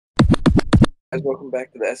Guys, welcome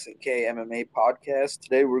back to the SNK MMA podcast.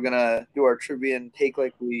 Today we're gonna do our trivia and take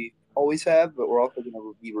like we always have, but we're also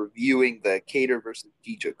gonna be reviewing the Cater versus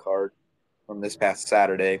Gija card from this past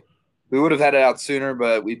Saturday. We would have had it out sooner,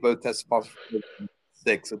 but we both tested positive for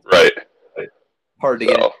 6. It's Right. hard to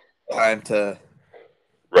get in So, time to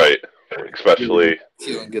right. really Especially,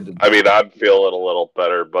 feeling good to I do. mean, I'm feeling a little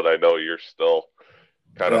better, but I know you're still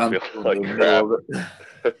kind of Yeah, I'm feeling still in like the crap. middle of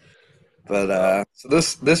it. But So,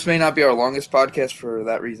 so this may not be our longest podcast for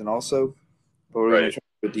that reason also, but we're gonna right. try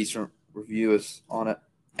to do a decent review on it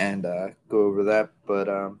and go over that. But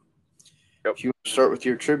Yep. if you want to start with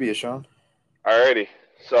your trivia, Sean. Alrighty.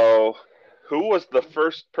 So, who was the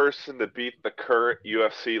first person to beat the current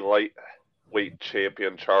UFC lightweight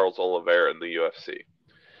champion Charles Oliveira in the UFC?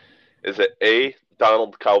 Is it A.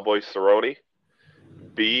 Donald Cowboy Cerrone,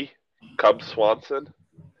 B. Cub Swanson,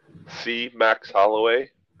 C. Max Holloway,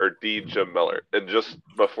 or D. Jim Miller? And just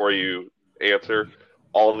before you answer,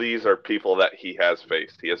 all these are people that he has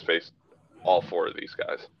faced. He has faced all four of these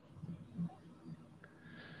guys.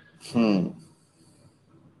 Hmm.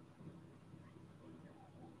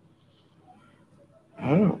 I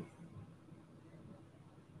don't.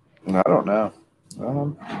 I don't know.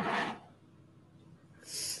 Um,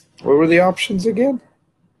 what were the options again?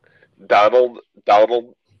 Donald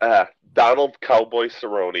Donald Donald Cowboy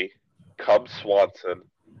Cerrone, Cub Swanson,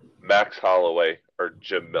 Max Holloway, or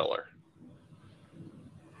Jim Miller.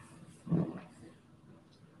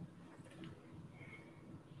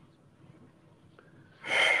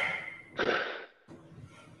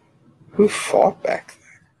 Who fought back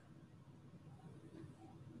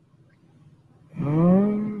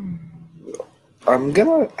then? I'm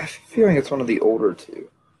gonna. I have a feeling it's one of the older two.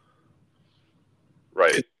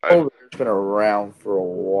 Right. Oliver's been around for a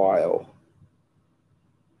while.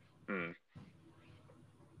 Hmm.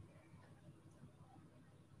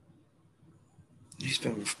 He's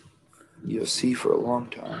been UFC for a long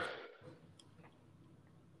time.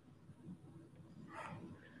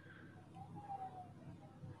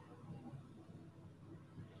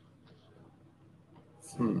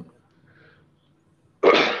 Hmm.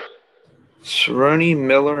 Cerrone,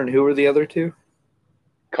 Miller, and who were the other two?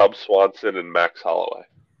 Cub Swanson and Max Holloway.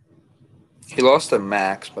 He lost to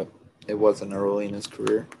Max, but it wasn't early in his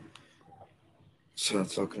career. So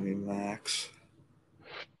it's not going to be Max.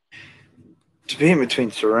 Debating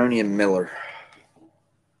between Cerrone and Miller.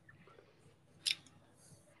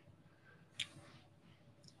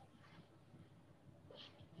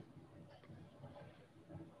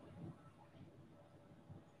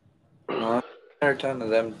 Well, I'm down to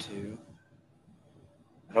them two.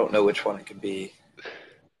 I don't know which one it could be.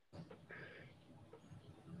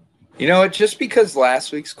 You know what? Just because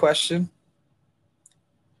last week's question,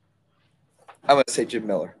 I'm going to say Jim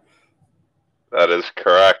Miller. That is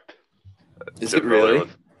correct. Is it Jim Miller really? was.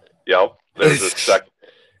 Yep.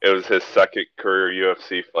 It was his second career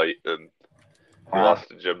UFC fight, and he Wow. lost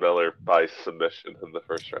to Jim Miller by submission in the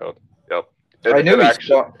first round. Yep. I knew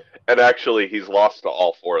And actually, he's lost to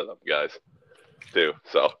all four of them guys too.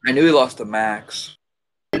 So. I knew he lost to Max.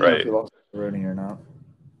 I didn't know if Right. he lost to Cerrone or not.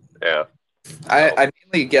 Yeah. I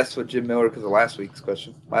mainly guessed with Jim Miller because of last week's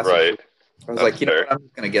question. Last week's Right. question. I was That's like, you know fair. what? I'm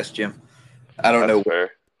just going to guess Jim. I don't That's know.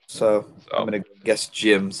 fair. So I'm going to guess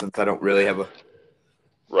Jim since I don't really have a.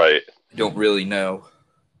 Right. I don't really know.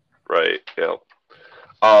 Right. Yeah.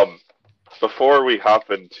 Um, before we hop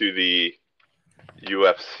into the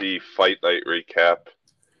UFC Fight Night recap,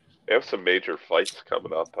 we have some major fights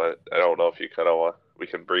coming up. I don't know if you kind of want. We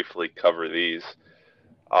can briefly cover these.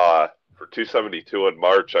 For 272 in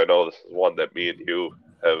March, I know this is one that me and you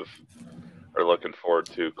are looking forward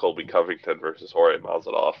to. Colby Covington versus Jorge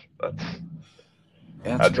Masvidal.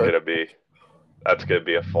 That's gonna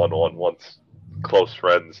be a fun one. Once close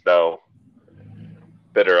friends, now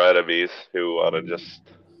bitter enemies who want to just.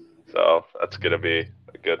 So that's gonna be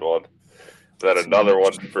a good one. Then another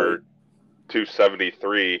one for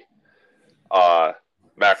 273.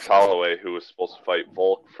 Max Holloway, who was supposed to fight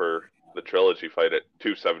Volk for the trilogy fight at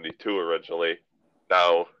 272 originally.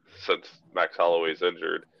 Now, since Max Holloway's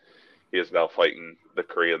injured, he is now fighting the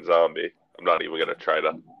Korean Zombie. I'm not even gonna try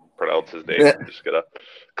to pronounce his name. I'm just gonna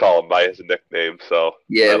call him by his nickname. So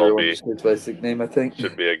Yeah, that'll everyone be just goes by his nickname, I think.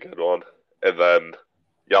 should be a good one. And then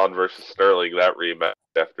Jan versus Sterling, that rematch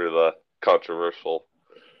after the controversial.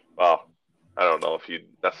 Well, I don't know if you'd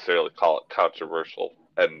necessarily call it controversial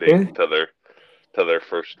ending to their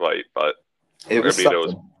first fight, but It was it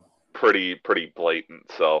was something. pretty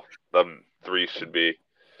blatant. So them three should be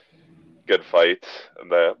good fights,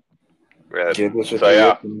 and that. Jim was So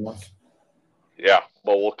the open one. yeah.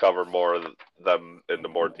 Well, we'll cover more of them into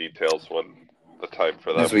more details when the time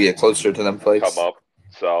for them as we get closer to them to fights. come up.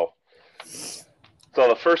 So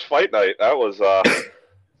the first fight night, that was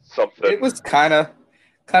something. It was kind of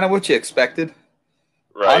what you expected.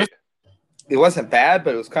 Right. Honestly, it wasn't bad,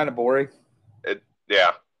 but it was kind of boring.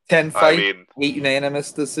 Yeah. 10 I fights, mean, 8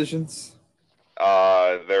 unanimous decisions.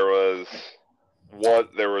 there was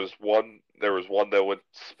one that went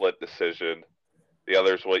split decision. The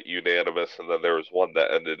others went unanimous, and then there was one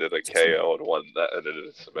that ended in a KO and one that ended in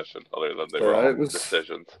a submission. Other than they were all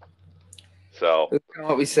decisions. So it was kind of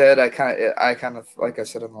what we said. I kind of, like I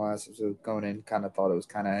said in the last episode, going in, kind of thought it was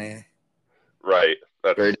kind of right.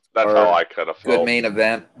 very That's how I kind of felt. good main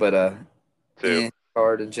event, but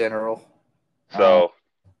card in general. So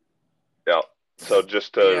yeah. So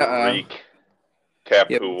just to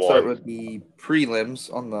recap, who won? Start with the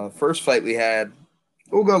prelims. On the first fight we had,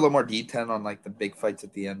 we'll go a little more detail on like the big fights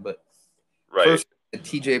at the end, but first,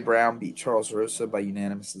 T.J. Brown beat Charles Rosa by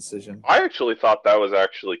unanimous decision. I actually thought that was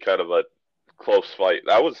actually kind of a close fight.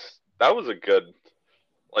 That was a good.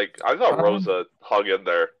 Like, I thought Rosa hung in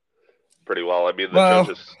there pretty well. I mean, the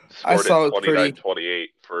judges scored it 29-28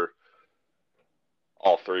 for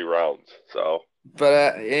all 3 rounds. So,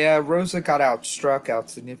 but Rosa got out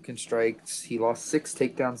significant strikes. He lost 6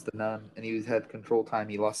 takedowns to none, and he had control time.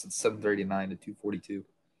 He lost at 7:39 to 2:42.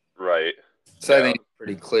 Right. So I think it's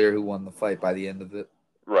pretty clear who won the fight by the end of it.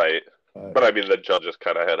 Right. But I mean, the judges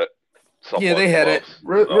kind of had it. Yeah, they had it.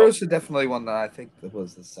 Rosa definitely won I think that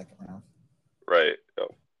was the second round. Right.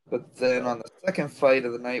 Yep. But then on the second fight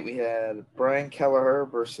of the night, we had Brian Kelleher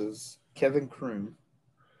versus Kevin Kroom.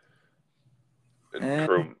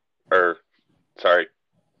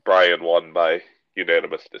 Brian won by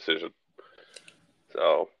unanimous decision.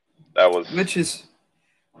 So that was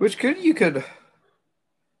you could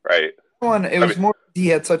right. It was more he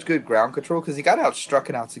had such good ground control because he got outstruck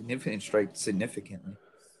and out significantly.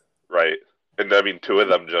 Right. And I mean, 2 of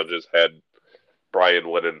them judges had Brian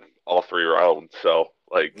winning all 3 rounds. So,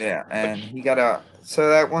 like. Yeah, and he got out. So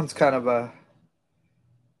that one's kind of a.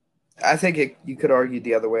 I think you could argue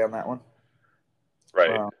the other way on that one.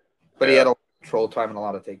 Right. But he had a lot of control time and a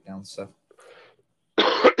lot of takedowns. So.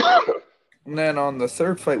 And then on the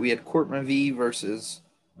third fight, we had Court McVie versus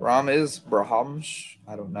Ramiz Brahms.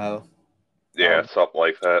 I don't know. Yeah, something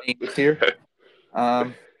like that. Here.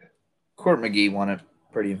 Court McGee won it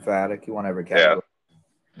pretty emphatic. He won every category.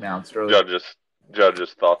 Announced earlier.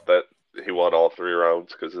 Judges thought that he won all 3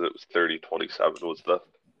 rounds because it was 30-27 was the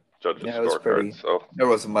judges' scorecard. So there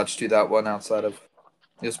wasn't much to that one outside of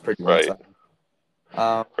it was pretty one-sided.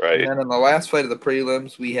 Right. And then in the last fight of the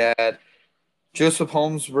prelims, we had Joseph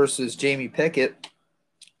Holmes versus Jamie Pickett,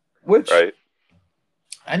 which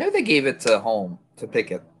I know they gave it to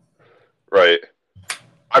Pickett. Right.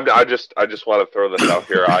 I just want to throw this out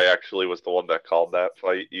here. I actually was the one that called that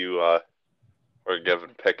fight. You were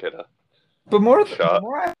giving Pickett a shot. The more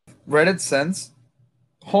I've read it since,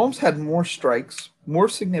 Holmes had more strikes, more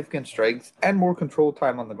significant strikes, and more control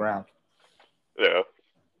time on the ground. Yeah.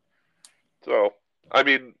 So, I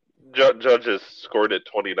mean, judges scored it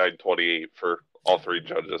 29-28 for all 3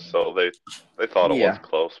 judges, so they thought it was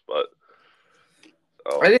close, but.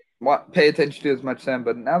 I didn't pay attention to it as much then,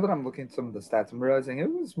 but now that I'm looking at some of the stats, I'm realizing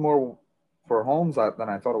it was more for Holmes than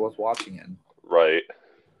I thought it was watching it. Right.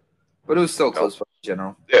 But it was still close in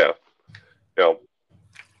general. Yeah. Yeah.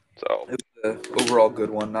 So. It was an overall good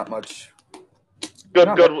one, not much. Good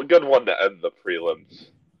one to end the prelims.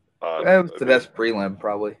 It was the best prelim,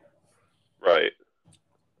 probably. Right.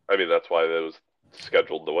 I mean, that's why it was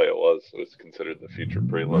scheduled the way it was. It was considered the future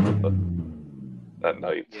prelim that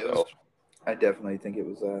night. Yeah, so. I definitely think it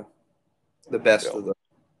was the best of the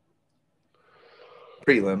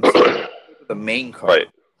prelims. The main card. Right.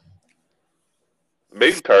 The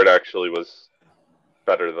main card actually was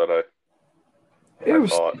better than I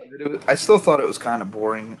thought. I still thought it was kind of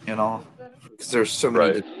boring, because there's so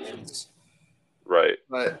many divisions. Right.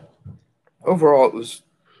 But overall, it was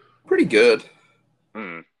pretty good.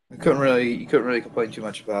 Mm. You couldn't really complain too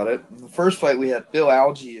much about it. In the first fight, we had Bill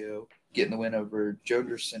Algeo getting the win over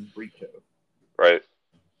Joderson Brito. Right.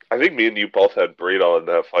 I think me and you both had Brito in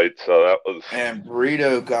that fight, so that was. And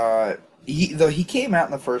Brito he came out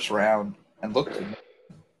in the first round and looked good.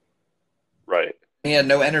 Right. He had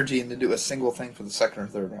no energy to do a single thing for the second or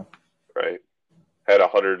third round. Right. Had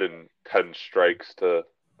 110 strikes to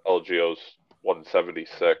Algeo's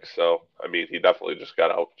 176, so I mean he definitely just got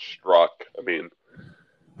outstruck. I mean,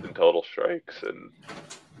 in total strikes and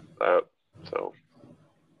that. So.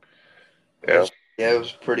 Yeah. Yeah, it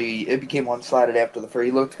was pretty. It became one-sided after the first.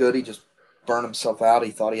 He looked good. He just burned himself out.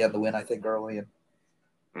 He thought he had the win, I think, early, and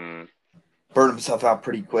burned himself out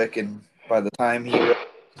pretty quick. And by the time he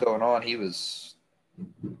going on. He was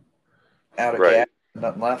out of gas, Right.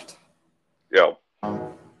 nothing left. Yeah.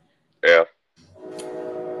 Um, Yeah.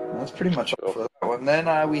 that's pretty much all So, for that one.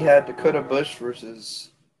 Then we had Dakota Bush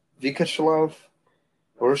versus Vikachev.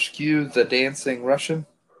 Borsky, the dancing Russian.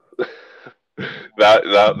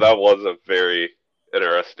 that was a very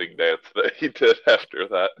interesting dance that he did after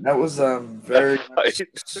That was that very much fight.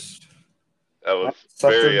 That was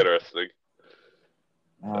very something. interesting.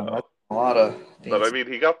 That's So, a lot of but I dancing. mean,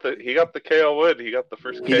 he got the KO win. He got the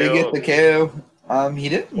first He did KO get of the KO. He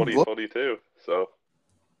didn't look. 2022. So,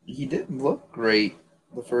 He didn't look great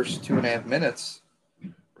the first 2.5 minutes.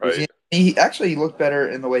 Was right. he actually he looked better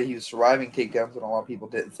in the way he was surviving takedowns than a lot of people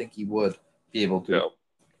didn't think he would be able to. Yeah.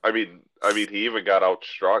 I mean, he even got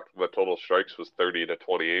outstruck. The total strikes was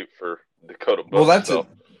 30-28 for Dakota Well, Bush. So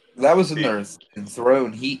that was in he, their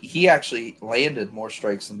throne. He actually landed more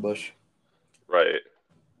strikes than Bush, right.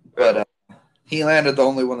 but Yeah. he landed the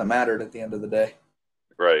only one that mattered at the end of the day.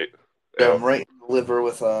 Right. Yeah. Right in the liver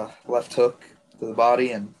with a left hook to the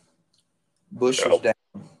body, and Bush was Yeah.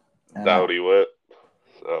 down and Down out. he went.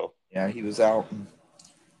 So, Yeah, he was out. And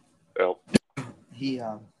yeah. he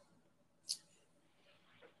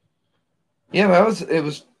yeah, it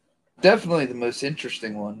was definitely the most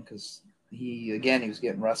interesting one because he was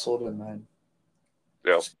getting wrestled and then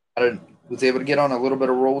Yeah. was able to get on a little bit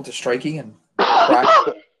of roll to striking and crack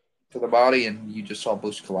to the body, and you just saw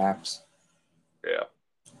Bush collapse. Yeah.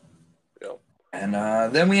 Yeah. And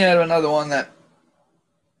then we had another one that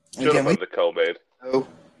Should have again we been the co-main. know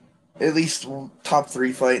at least top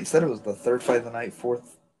three fight. Instead, it was the third fight of the night,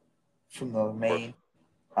 fourth from the Fourth. main.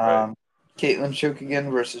 Right. Caitlin Chokagian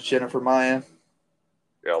versus Jennifer Maia.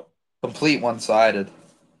 Yep. Complete one sided.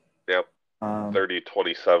 Yep. Um,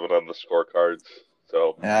 30-27 on the scorecards.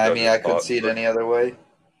 So I mean, judges I couldn't thought see it that. any other way. Yep.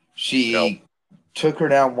 She took her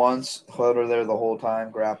down once, held her there the whole time,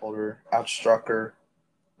 grappled her, outstruck her,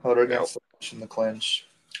 held her Yep. against the clinch in the clinch.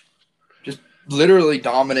 Just literally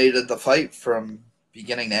dominated the fight from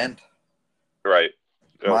beginning to end. Right.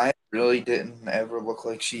 Yep. Maya really didn't ever look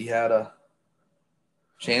like she had a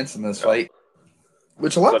chance in this Yep. fight,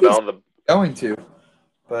 which a lot So of people now are going to,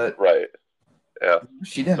 but right. Yeah.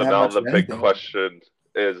 she didn't So have now much the of big anything. question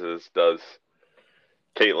is does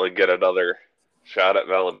Caitlyn get another shot at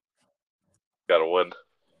Valentine? Got to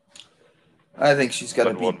I think she's got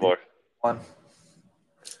to win one beat more. one.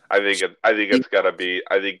 I think it's got to be.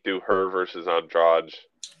 I think do her versus Andrade,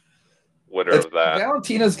 winner of that.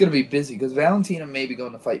 Valentina's going to be busy because Valentina may be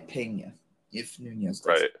going to fight Pena if Nunez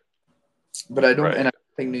does. Right. But I don't, Right. and I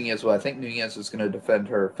think Nunez will. I think Nunez is going to defend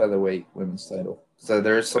her featherweight women's title. So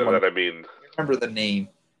there is And someone, then I I mean, can't remember the name,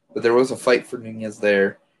 but there was a fight for Nunez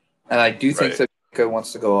there. And I do think right. Sabika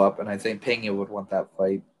wants to go up, and I think Pena would want that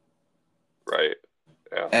fight. Right.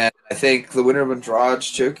 Yeah. And I think the winner of Andrade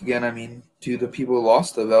choke again. I mean, to the people who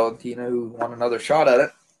lost to Valentina who won another shot at it,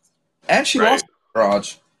 and she Right. lost to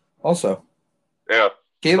Andrade also. Yeah. So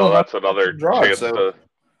Caitlin that's lost to another Andrade, chance so to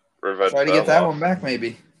revenge try to that get that loss. one back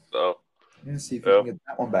maybe. So Let's see if we yeah. can get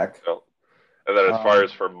that one back. Yeah. And then as far Um,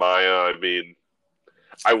 as for Maya, I mean,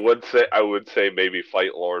 I would say maybe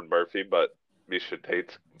fight Lauren Murphy, but Misha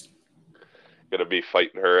Tate's gonna be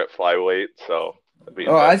fighting her at flyweight, so I mean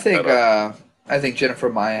oh, that's kind of I think Jennifer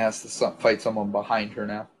Maya has to fight someone behind her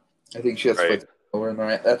now. I think she has to right, fight lower in the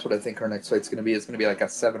right. That's what I think her next fight's going to be. It's going to be like a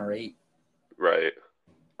 7 or 8. right.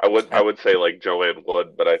 I would say like Joanne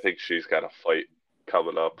Wood, but I think she's got a fight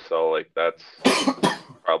coming up, so like that's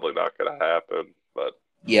probably not gonna happen. But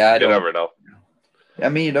Yeah, I you don't. never know. I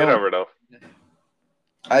mean, you You don't. never know.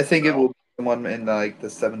 I think it So, will be someone in like the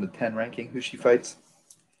 7 to 10 ranking who she fights.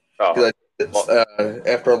 oh, Because well,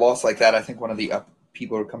 after a loss like that, I think one of the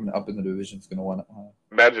people who are coming up in the division is going to want.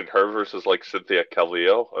 imagine her versus like Cynthia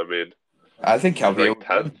Calvillo. I mean, I think she's Calvillo ranked would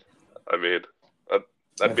 10th. win. I mean, that,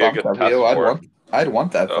 that'd If be a I'm good test Calvillo, for her. I'd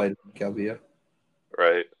want that So, fight with Calvillo.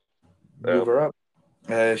 right. Yeah. Move her up.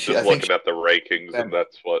 Just I think looking at the rankings, and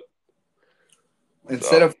that's what.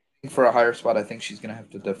 instead So, of for a higher spot, I think she's going to have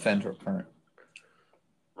to defend her current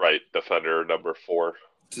right, defender number 4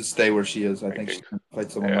 to stay where she is. I think she's rankings. going to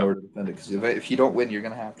fight someone Yeah. lower to defend it because if you don't win, you're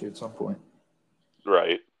going to have to at some point.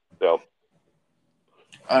 Right. Yep.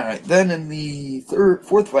 All right. Then in the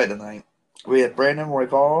fourth fight of the night, we had Brandon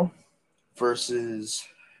Royval versus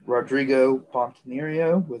Rodrigo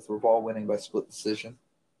Pontinerio, with Royval winning by split decision.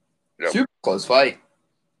 Yep. Super close fight.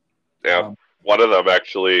 Yeah. One of them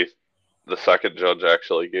actually, the second judge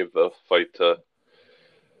actually gave the fight to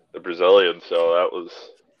the Brazilian, so that was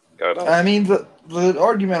kind of I mean, the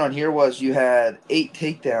argument on here was you had 8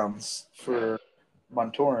 takedowns for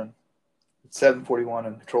Montorin, 7:41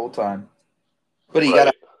 in control time, but he got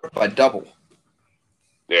right. out by double.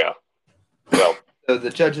 Yeah. Well, So the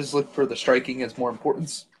judges look for the striking as more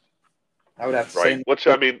importance. I would have to right. say Which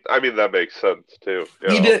I mean that makes sense too. You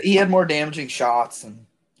he know. did. He had more damaging shots and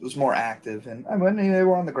was more active. And I mean, they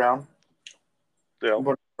were on the ground. Yeah.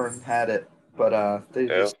 Warren had it, but they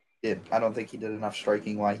Yeah. just did. I don't think he did enough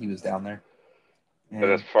striking while he was down there. And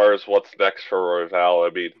as And far as what's next for Royval,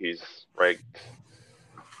 I mean he's ranked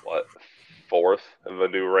what, fourth in the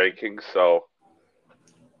new rankings. So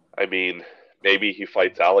I mean maybe he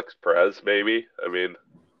fights Alex Perez. Maybe I mean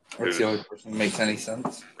that's the who's only person that makes any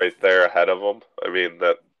sense. right there ahead of him. I mean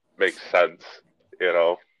that makes sense. You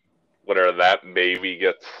know, winner of that maybe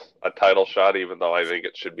gets a title shot, even though I think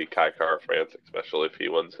it should be Kai France, especially if he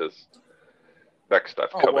wins his next Oh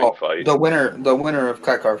upcoming well, fight. the winner of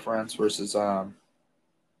Kaikar France versus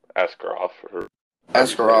Askarov, or however you say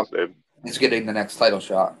Askarov his name. is getting the next title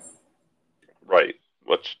shot. Right,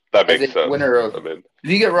 which that I makes think sense. winner of I mean, if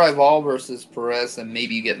you get Rival versus Perez, then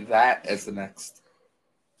maybe you get that as the next.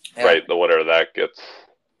 Yeah, right, the winner of that gets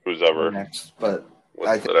who's ever next. But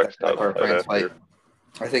I wins the think that next title Kaikar fight France fight. after.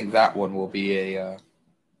 I think that one will be a.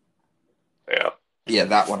 Yeah, Yeah,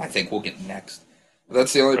 that one I think we'll get next.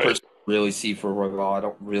 That's the only right. person I really see for Royval. I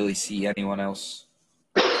don't really see anyone else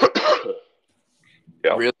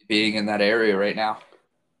Yeah, really being in that area right now.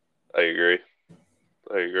 I agree.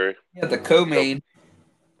 I agree. Yeah, the co-main,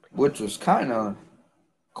 which was kind of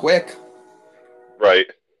quick. Right.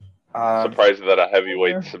 Um, Surprised that a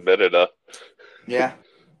heavyweight submitted yeah,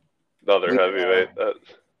 another we heavyweight. That's kind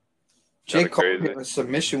Jake of Cole crazy. getting a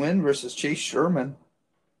submission win versus Chase Sherman.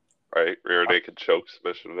 Right, rear naked choke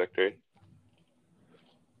submission victory.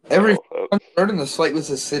 Every So third in the fight was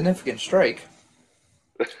a significant strike.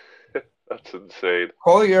 that's insane.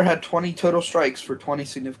 Collier had 20 total strikes for 20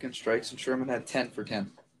 significant strikes, and Sherman had 10 for 10.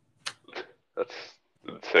 That's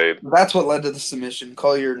insane. That's what led to the submission.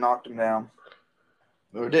 Collier knocked him down.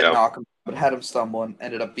 Or didn't Yeah, knock him, but had him stumbling.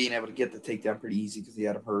 Ended up being able to get the takedown pretty easy because he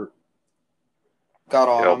had him hurt. Got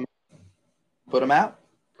on yep, him, put him out,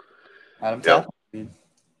 had him yep. tap.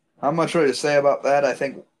 Not much really to say about that. I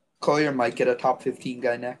think Collier might get a top 15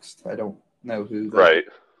 guy next. I don't know who they'll Right.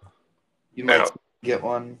 get. You Yeah. might get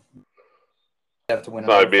one. You have to win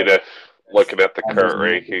So I another mean, fight. if looking at the I'm current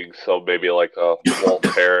losing. rankings, so maybe like a Walt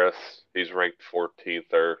Harris, he's ranked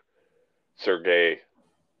 14th, or Sergey.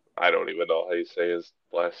 I don't even know how you say his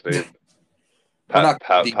last name. I'm Pat not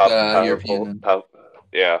Pat the Pat European and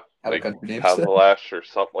yeah, out of like country names. Pavlash or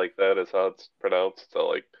something like that is how it's pronounced. So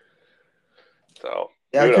like, so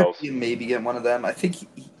Yeah, I who could knows? see him maybe get one of them. I think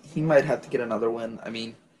he might have to get another win. I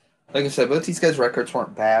mean, like I said, both these guys' records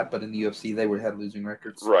weren't bad, but in the UFC they had losing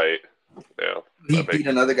records. Right. Yeah. He That beat makes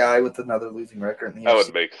another guy with another losing record in the that UFC.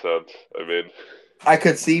 would make sense. I mean, I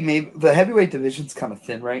could see maybe the heavyweight division's kind of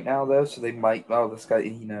thin right now, though, so they might. Oh, this guy,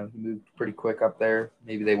 he moved pretty quick up there.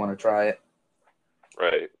 Maybe they want to try it,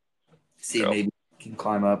 right. see if Yeah. maybe he can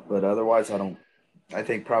climb up. But otherwise, I don't. I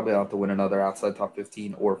think probably I'll have to win another outside top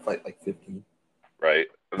 15 or fight like 15. Right.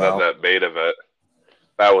 And then Well, that main event,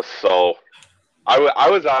 that was so. I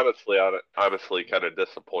was honestly kind of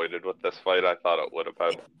disappointed with this fight. I thought it would have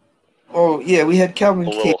been oh yeah, we had a Calvin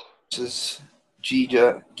Cage little versus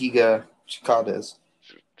Giga Chikadze.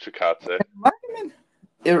 Chikadze.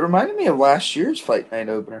 It reminded me of last year's fight night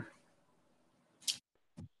opener,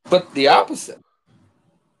 but the Yeah. opposite.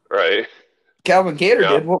 Right. Calvin Cater Yeah.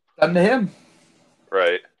 did what was done to him.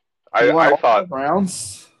 Right. He won I all thought 5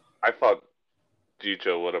 rounds. I thought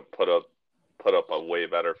Gijo would have put up a way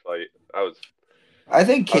better fight. I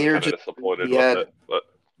think I was Cater kind of just disappointed he with had it, but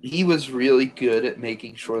he was really good at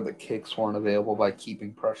making sure the kicks weren't available by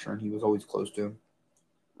keeping pressure, and he was always close to him.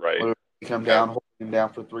 right. Literally taking him Yeah. down, holding him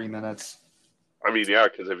down for 3 minutes. I mean, yeah,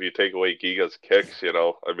 because if you take away Giga's kicks, I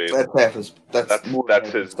mean, That's more that's than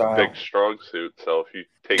his his style. big strong suit. So if you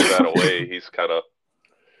take that away, he's kind of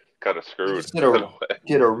He screwed just in a way.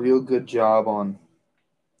 did a real good job on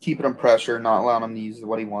keeping him pressure, not allowing him to use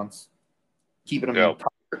what he wants, keeping him Yeah.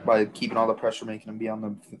 tired by keeping all the pressure, making him be on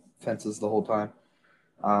the fences the whole time.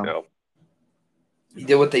 Yeah. He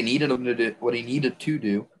did what they needed him to do, what he needed to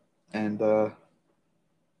do, and Yeah.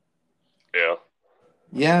 yeah,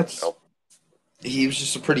 Yeah. he was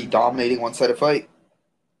just a pretty dominating one-sided fight.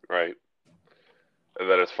 Right. And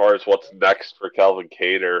then as far as what's next for Calvin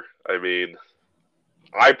Cater, I mean,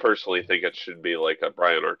 I personally think it should be like a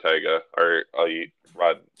Brian Ortega or a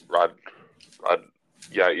Rod, Rod,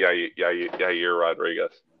 Yair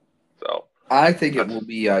Rodriguez. So I think it that's will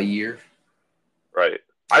be a year. right.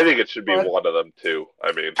 I think it should be But one of them too.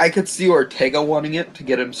 I mean, I could see Ortega wanting it to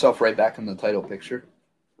get himself right back in the title picture.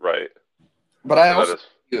 right. But I And that also is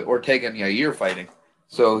see Ortega and Yair fighting.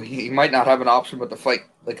 So he might not have an option but to fight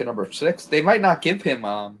like a number 6. They might not give him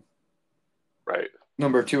Right.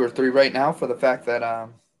 number 2 or 3 right now for the fact that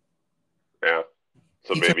Yeah.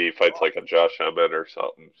 So he took maybe he fights like a Josh Emmett or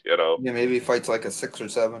something, you know? yeah, maybe he fights like a 6 or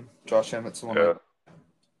 7. Josh Emmett, someone Yeah.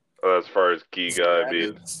 like As far as Giga, I that.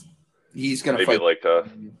 mean, He's gonna maybe fight. like a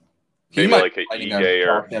He maybe might like be a fighting a Ige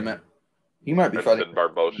or Josh Emmett. He might be fighting Edson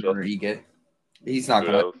Barbosa. or Ige. He's not Who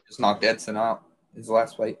gonna knows? just knock Edson out his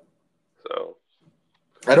last fight. So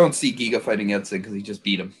I don't see Giga fighting Edson because he just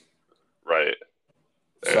beat him. right.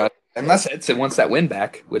 So Yeah. unless Edson wants that win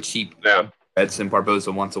back, which Yeah. Edson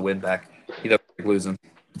Barboza wants a win back, he doesn't like losing.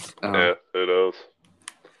 Yeah. Who knows?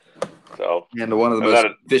 So And one of the and most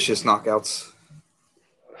then vicious knockouts.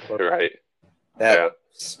 right. That Yeah.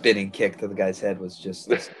 spinning kick to the guy's head was just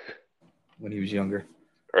when he was younger.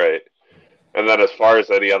 Right. And then as far as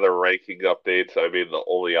any other ranking updates, I mean, the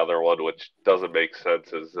only other one which doesn't make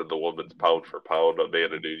sense is in the women's pound for pound.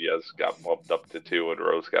 Amanda Nunez got bumped up to 2 and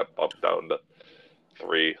Rose got bumped down to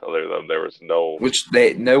 3. Other than there was no Which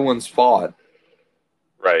no one's fought.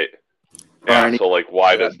 right. Or Yeah. any So like,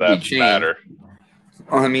 why does be that changed. matter?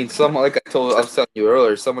 I mean, someone like I was telling you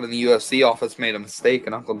earlier, someone in the UFC office made a mistake,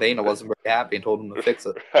 and Uncle Dana wasn't very happy and told him to fix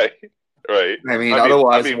it. Right. Right. I mean, I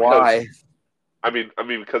otherwise, mean, why?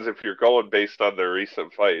 because if you're going based on their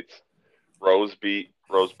recent fights, Rose beat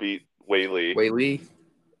Whaley, Whaley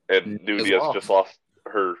and as Nunez well. just lost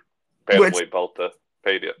her Which bantamweight belt to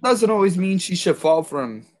Pena. doesn't always mean she should fall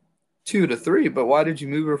from 2 to 3, but why did you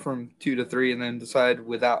move her from 2 to 3 and then decide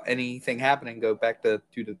without anything happening go back to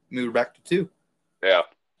 2 to move her back to 2? Yeah,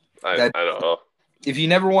 I That don't know. if you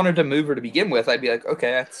never wanted to move her to begin with, I'd be like,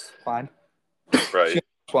 okay, that's fine. Right. She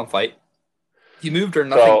lost one fight. You moved her,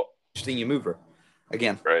 nothing So interesting. You move her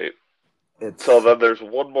again. right. It's So then there's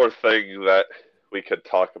one more thing that we could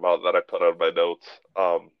talk about that I put on my notes.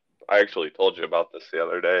 I actually told you about this the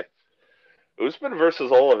other day. Usman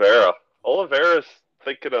versus Oliveira. Oliveira's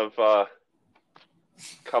thinking of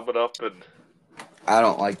coming up and I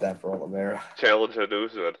don't like that for Oliveira. challenging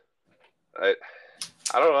Usman. I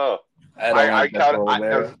I don't know. I don't I like that kind for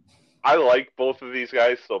Oliveira. of I like both of these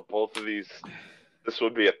guys, so both of these this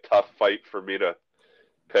would be a tough fight for me to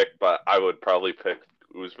pick, but I would probably pick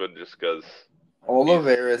Usman just because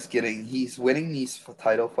Oliveira's he's winning these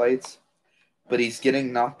title fights, but he's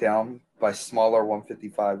getting knocked down by smaller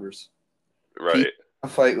 155ers. He's right, a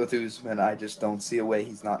fight with Usman. I just don't see a way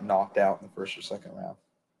he's not knocked out in the first or second round.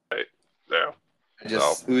 right, yeah.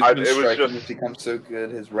 Usman's It was striking just has become so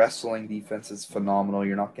good. His wrestling defense is phenomenal.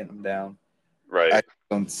 You're not getting him down. right, I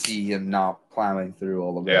don't see him not plowing through yeah.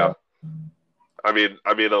 Oliveira. I mean,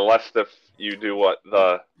 unless if you do what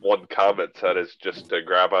the one comment said is just to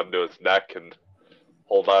grab onto his neck and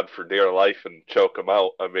hold on for dear life and choke him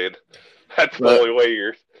out. I mean, that's the only way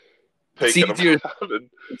you're taking him down. And,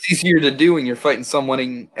 It's easier to do when you're fighting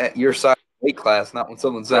someone at your side weight class, not when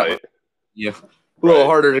someone's that right, you. A little right.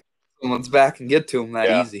 harder to get someone's back and get to them that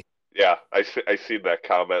Yeah. easy. Yeah, I seen that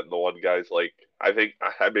comment, and the one guy's like, I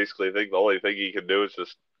basically think the only thing he can do is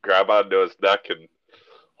just grab onto his neck and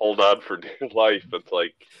hold on for dear life. It's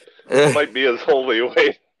like it might be his only way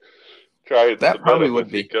to try and That submit probably him would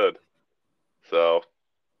if be. he could. So,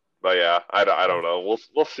 but yeah, I don't know.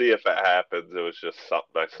 We'll see if it happens. It was just something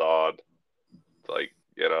I saw. And it's like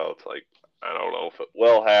it's like I don't know if it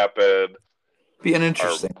will happen Be an or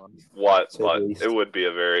interesting one. what, Say the but least. it would be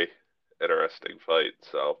a very interesting fight.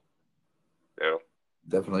 So, yeah.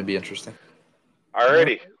 Definitely be interesting.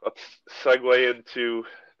 Alrighty, let's segue into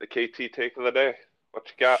the KT take of the day. What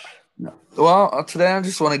you got? Well, today I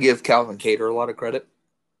just want to give Calvin Kattar a lot of credit.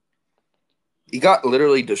 He got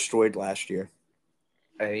literally destroyed last year.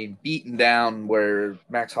 I mean, beaten down where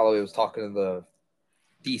Max Holloway was talking to the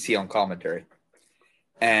DC on commentary.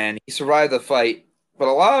 And he survived the fight. But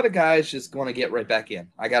a lot of guys just want to get right back in.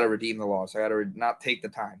 I got to redeem the loss. I got to not take the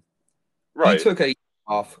time. Right. He took a year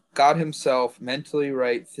off, got himself mentally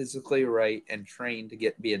right, physically right, and trained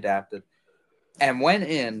to be adapted. And went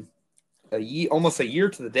in almost a year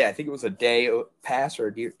to the day. I think it was a day pass or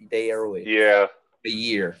a day early. Yeah. A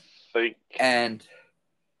year. And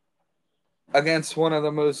against one of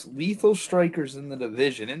the most lethal strikers in the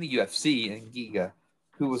division, in the UFC, in Giga,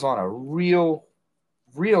 who was on a real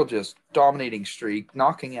just dominating streak,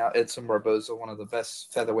 knocking out Edson Barboza, one of the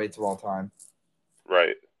best featherweights of all time.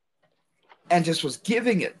 Right. And just was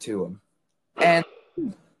giving it to him. And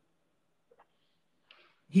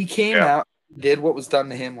he came out, did what was done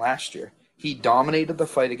to him last year. He dominated the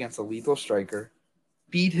fight against a lethal striker,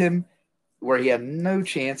 beat him where he had no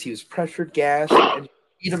chance. He was pressured, gassed, and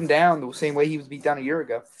beat him down the same way he was beat down a year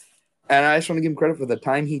ago. And I just want to give him credit for the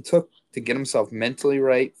time he took to get himself mentally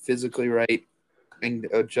right, physically right, and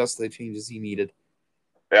adjust the changes he needed.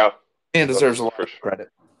 Yeah. And deserves a lot of credit.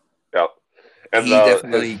 Yeah. And he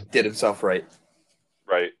definitely did himself right.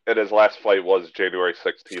 Right. And his last fight was January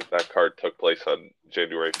 16th. That card took place on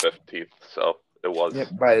January 15th. So it was.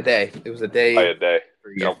 Yep, by a day. It was a day. By a day.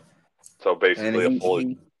 Yep. So basically a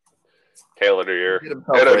full calendar year. And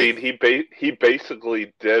I mean, he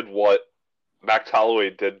basically did what Max Holloway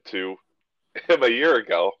did to him a year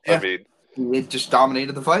ago. Yeah. I mean, he just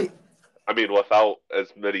dominated the fight. I mean, without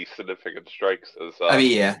as many significant strikes as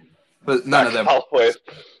but none of them. Holloway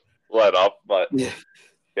let up. But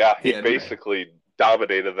yeah, he basically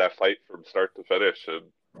dominated that fight from start to finish, and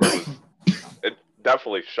it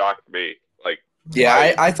definitely shocked me. Like,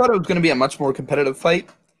 I thought it was going to be a much more competitive fight.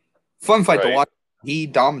 Fun fight to watch. He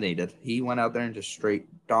dominated. He went out there and just straight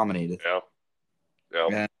dominated.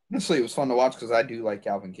 Yeah. Honestly, it was fun to watch because I do like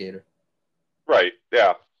Calvin Kattar. Right.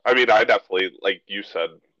 Yeah. I mean, I definitely, like you said,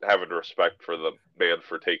 having respect for the man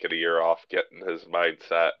for taking a year off, getting his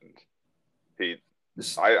mindset, and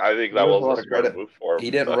I think that was a smart move for him.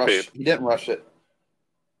 He didn't rush. He didn't rush it.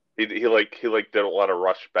 He didn't want to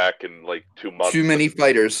rush back in like 2 months. Too many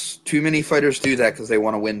fighters do that because they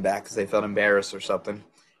want to win back because they felt embarrassed or something.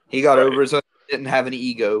 He got over his own. Didn't have any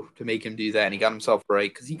ego to make him do that, and he got himself right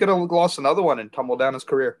because he could have lost another one and tumbled down his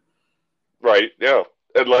career. Right. Yeah.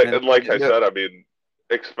 And like I said, I mean,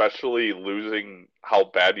 especially losing how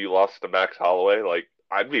bad you lost to Max Holloway, like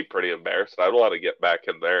I'd be pretty embarrassed. I'd want to get back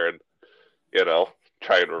in there and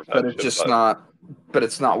try and revenge. But it's just not. But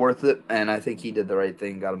it's not worth it, and I think he did the right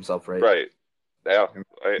thing, got himself right. Right. Yeah,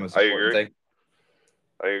 I agree.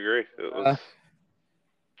 I agree. It was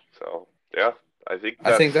so. Yeah, I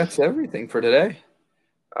think that's everything for today.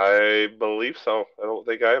 I believe so. I don't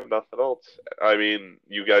think I have nothing else. I mean,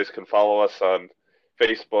 you guys can follow us on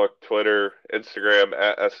Facebook, Twitter, Instagram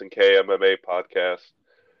at S&K MMA Podcast.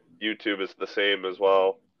 YouTube is the same as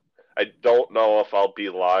well. I don't know if I'll be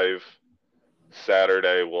live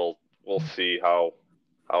Saturday. We'll see how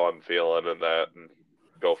I'm feeling and that, and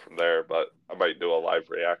go from there. But I might do a live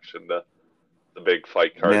reaction to the big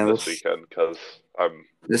fight card this weekend because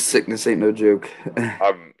this sickness ain't no joke.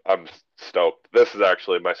 I'm stoked. This is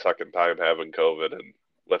actually my second time having COVID and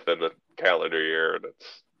within the calendar year, and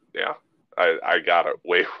it's I got it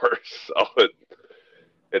way worse, so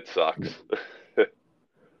it sucks.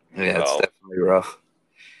 It's definitely rough.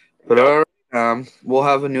 But all right, we'll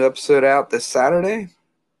have a new episode out this Saturday.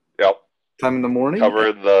 Yep. Time in the morning.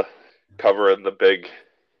 Covering the big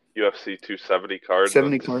UFC 270 card.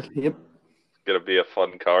 70 card. Yep. It's gonna be a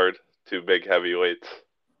fun card. Two big heavyweights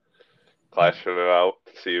clashing it out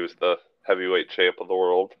to see who's the heavyweight champ of the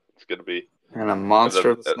world. It's gonna be a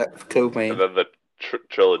monster of co-main. And then the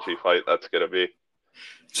trilogy fight. That's gonna be.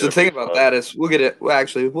 So the thing about that is we'll get it. Well,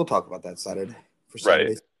 actually, we'll talk about that Saturday. For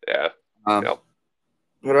Saturday. Right. Yeah.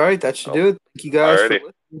 But all right, that should do it. Thank you guys for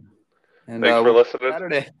listening. And thanks for listening.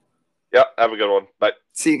 Saturday. Yeah, have a good one. Bye.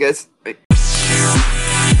 See you guys. Bye.